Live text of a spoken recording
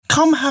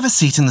Come have a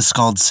seat in the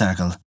Skald's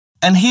Circle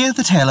and hear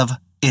the tale of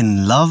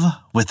In Love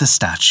with the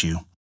Statue,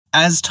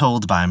 as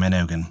told by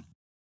Minogan.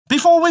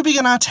 Before we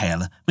begin our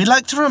tale, we'd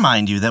like to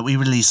remind you that we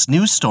release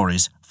new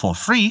stories for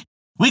free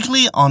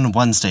weekly on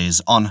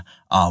Wednesdays on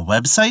our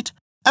website,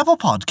 Apple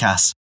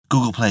Podcasts,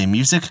 Google Play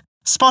Music,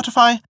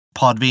 Spotify,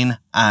 Podbean,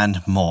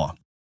 and more.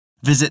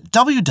 Visit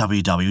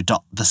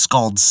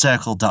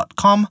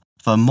www.theskaldscircle.com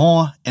for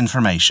more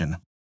information.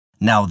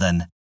 Now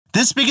then,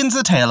 this begins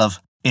the tale of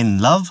In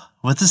Love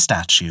with the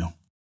Statue.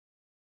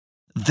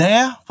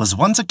 There was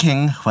once a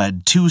king who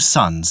had 2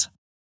 sons.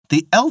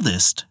 The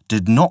eldest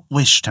did not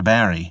wish to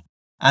marry,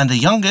 and the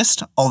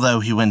youngest,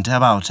 although he went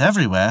about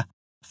everywhere,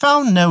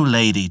 found no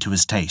lady to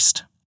his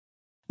taste.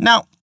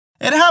 Now,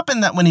 it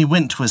happened that when he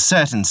went to a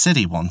certain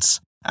city once,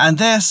 and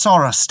there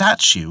saw a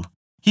statue,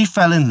 he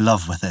fell in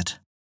love with it.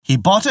 He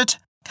bought it,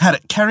 had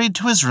it carried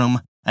to his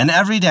room, and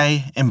every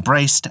day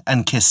embraced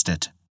and kissed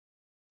it.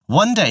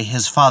 One day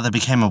his father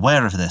became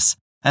aware of this,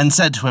 and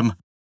said to him,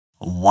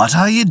 "What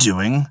are you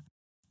doing?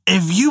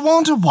 If you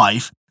want a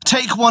wife,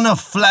 take one of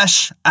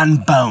flesh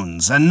and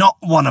bones, and not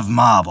one of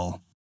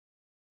marble."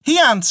 He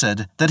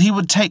answered that he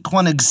would take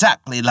one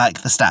exactly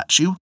like the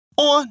statue,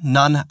 or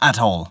none at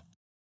all.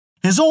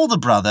 His older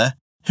brother,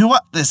 who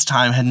at this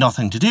time had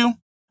nothing to do,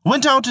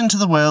 went out into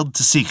the world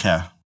to seek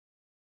her.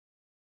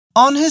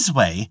 On his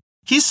way,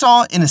 he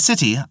saw in a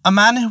city a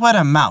man who had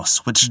a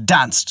mouse which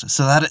danced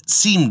so that it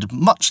seemed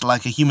much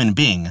like a human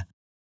being.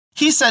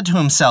 He said to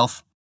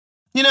himself,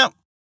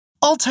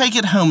 I'll take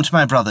it home to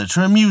my brother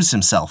to amuse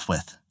himself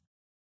with.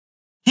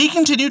 He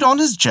continued on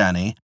his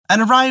journey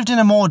and arrived in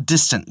a more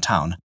distant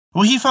town,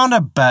 where he found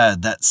a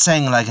bird that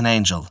sang like an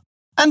angel,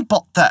 and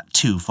bought that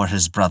too for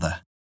his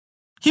brother.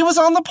 He was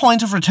on the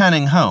point of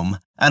returning home,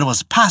 and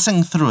was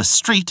passing through a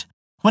street,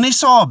 when he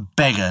saw a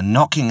beggar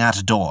knocking at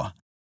a door.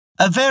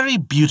 A very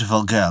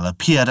beautiful girl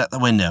appeared at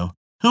the window,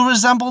 who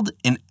resembled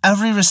in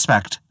every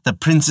respect the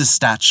prince's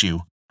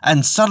statue,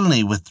 and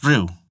suddenly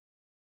withdrew.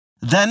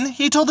 Then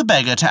he told the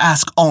beggar to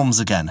ask alms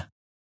again.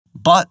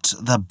 But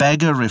the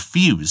beggar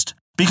refused,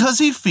 because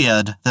he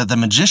feared that the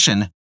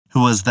magician,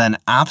 who was then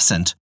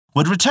absent,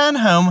 would return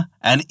home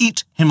and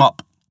eat him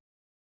up.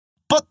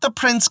 But the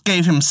prince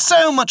gave him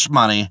so much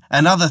money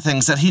and other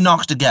things that he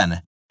knocked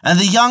again, and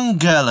the young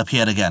girl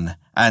appeared again,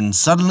 and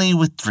suddenly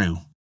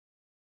withdrew.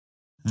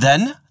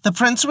 Then the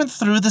prince went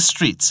through the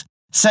streets,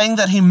 saying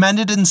that he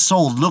mended and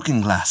sold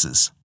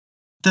looking-glasses.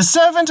 The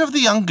servant of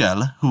the young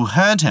girl, who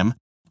heard him,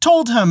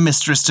 told her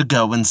mistress to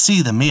go and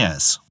see the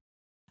mirrors.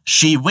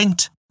 She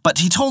went, but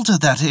he told her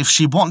that if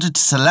she wanted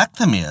to select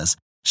the mirrors,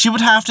 she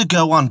would have to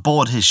go on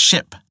board his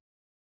ship.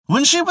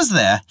 When she was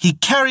there, he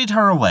carried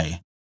her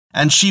away,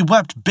 and she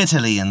wept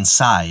bitterly and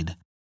sighed,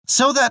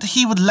 so that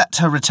he would let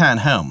her return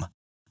home.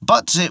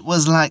 But it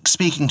was like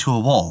speaking to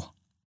a wall.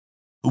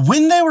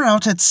 When they were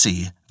out at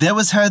sea, there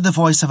was heard the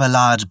voice of a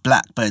large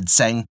blackbird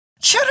saying,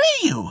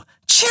 "Chirree-you!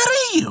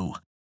 Chirree-you!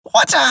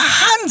 What a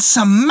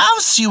handsome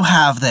mouse you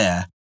have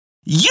there!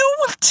 You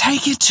will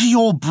take it to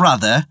your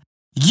brother,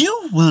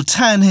 you will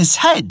turn his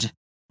head,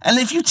 and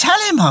if you tell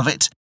him of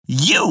it,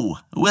 you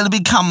will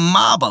become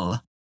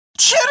marble.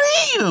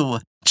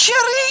 Chirree-you!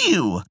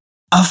 Chirree-you!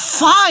 A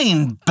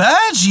fine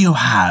bird you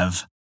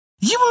have!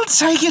 You will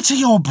take it to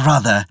your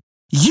brother,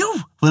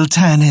 you will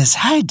turn his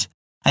head,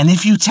 and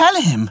if you tell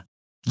him,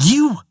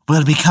 you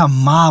will become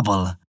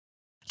marble.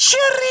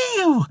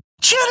 Chirree-you!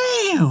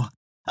 Chirree-you!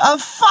 A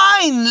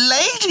fine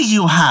lady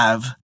you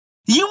have!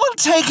 You will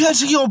take her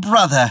to your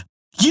brother,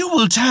 you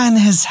will turn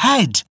his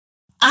head,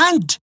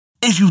 and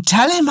if you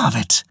tell him of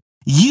it,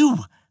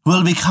 you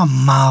will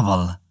become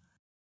marble."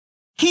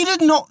 He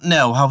did not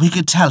know how he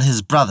could tell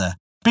his brother,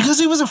 because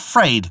he was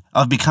afraid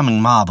of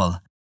becoming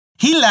marble.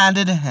 He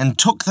landed and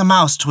took the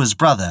mouse to his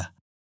brother,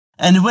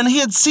 and when he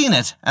had seen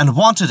it and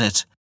wanted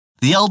it,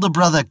 the elder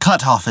brother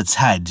cut off its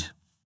head.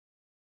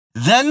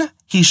 Then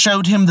he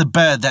showed him the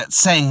bird that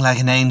sang like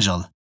an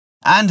angel,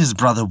 and his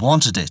brother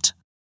wanted it.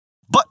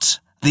 But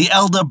the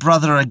elder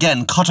brother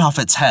again cut off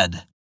its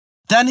head.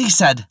 Then he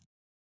said,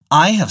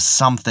 "I have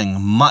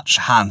something much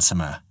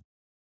handsomer."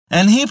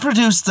 And he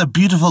produced the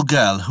beautiful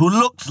girl who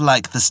looked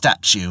like the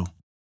statue.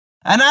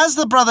 And as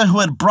the brother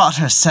who had brought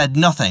her said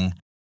nothing,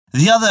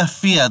 the other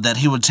feared that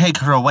he would take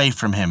her away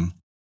from him,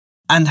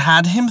 and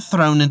had him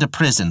thrown into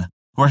prison,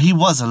 where he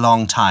was a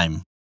long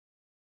time.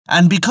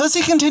 And because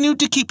he continued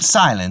to keep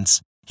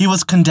silence, he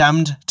was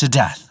condemned to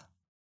death.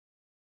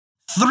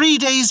 3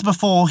 days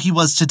before he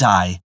was to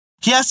die,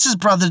 he asked his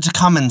brother to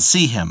come and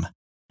see him,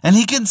 and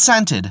he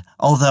consented,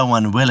 although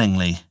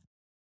unwillingly.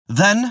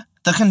 Then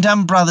the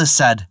condemned brother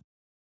said,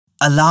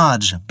 "A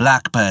large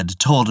blackbird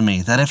told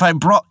me that if I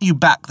brought you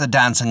back the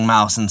dancing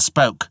mouse and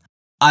spoke,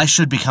 I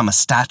should become a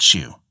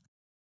statue."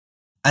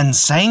 And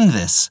saying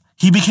this,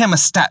 he became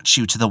a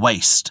statue to the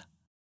waist.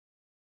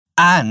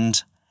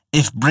 "And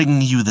if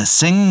bringing you the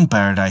singing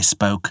bird I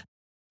spoke,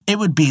 it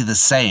would be the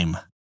same."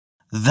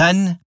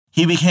 Then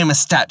he became a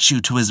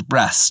statue to his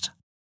breast.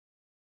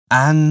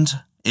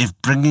 "And if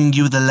bringing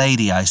you the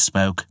lady I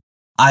spoke,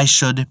 I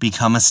should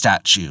become a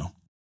statue."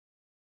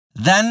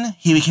 Then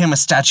he became a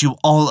statue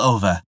all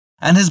over,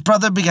 and his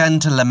brother began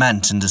to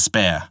lament in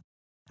despair,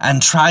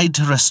 and tried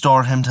to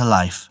restore him to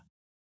life.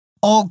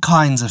 All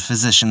kinds of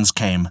physicians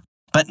came,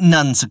 but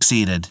none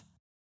succeeded.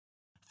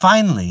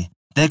 Finally,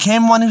 there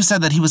came one who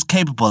said that he was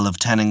capable of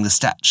turning the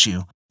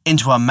statue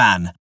into a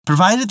man,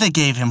 provided they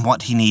gave him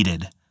what he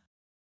needed.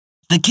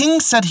 The king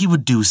said he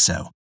would do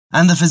so,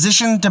 and the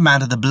physician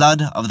demanded the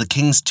blood of the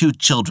king's 2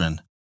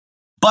 children.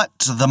 But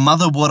the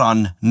mother would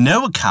on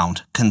no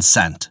account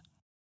consent.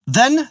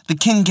 Then the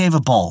king gave a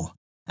ball,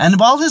 and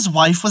while his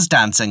wife was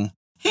dancing,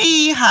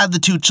 he had the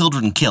 2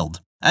 children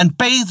killed, and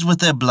bathed with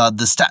their blood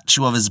the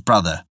statue of his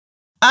brother.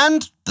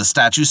 And the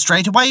statue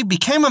straightway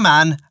became a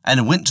man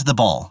and went to the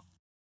ball.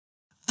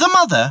 The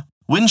mother,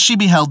 when she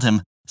beheld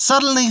him,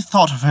 suddenly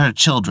thought of her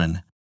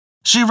children.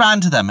 She ran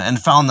to them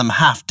and found them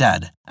half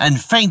dead,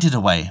 and fainted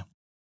away.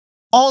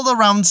 All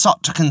around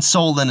sought to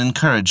console and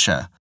encourage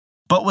her,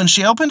 but when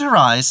she opened her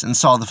eyes and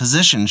saw the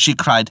physician, she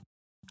cried,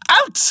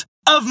 "Out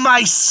of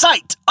my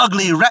sight,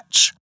 ugly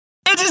wretch!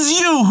 It is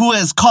you who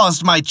has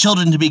caused my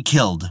children to be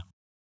killed."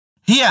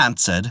 He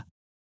answered,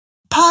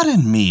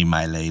 "Pardon me,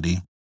 my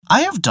lady.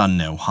 I have done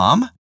no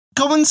harm.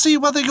 Go and see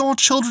whether your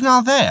children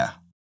are there."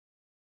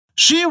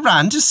 She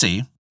ran to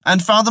see,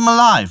 and found them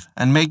alive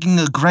and making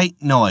a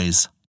great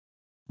noise.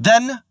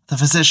 Then the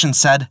physician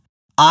said,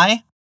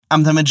 "I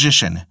am the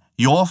magician,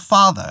 your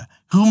father,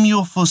 whom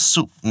you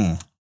forsook."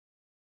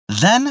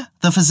 Then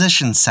the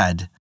physician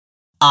said,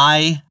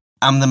 "I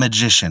am the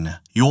magician,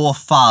 your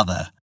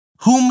father,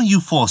 whom you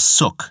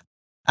forsook,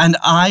 and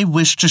I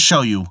wish to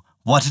show you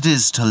what it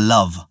is to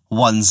love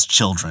one's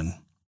children."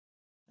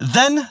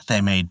 Then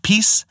they made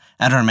peace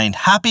and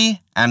remained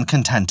happy and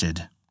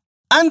contented.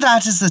 And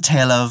that is the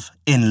tale of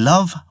In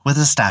Love with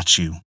a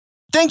Statue.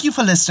 Thank you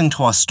for listening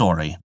to our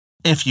story.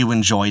 If you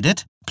enjoyed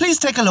it, please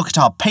take a look at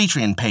our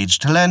Patreon page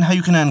to learn how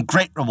you can earn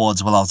great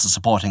rewards while also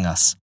supporting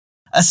us.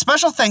 A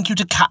special thank you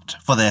to Kat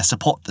for their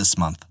support this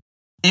month.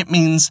 It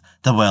means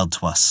the world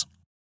to us.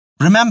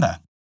 Remember,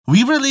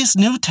 we release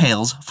new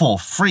tales for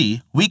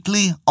free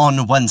weekly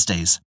on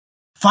Wednesdays.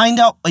 Find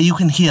out where you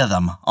can hear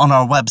them on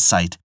our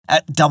website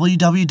at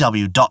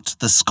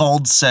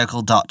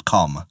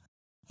www.thescaldcircle.com.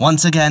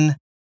 Once again,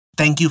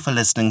 thank you for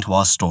listening to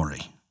our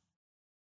story.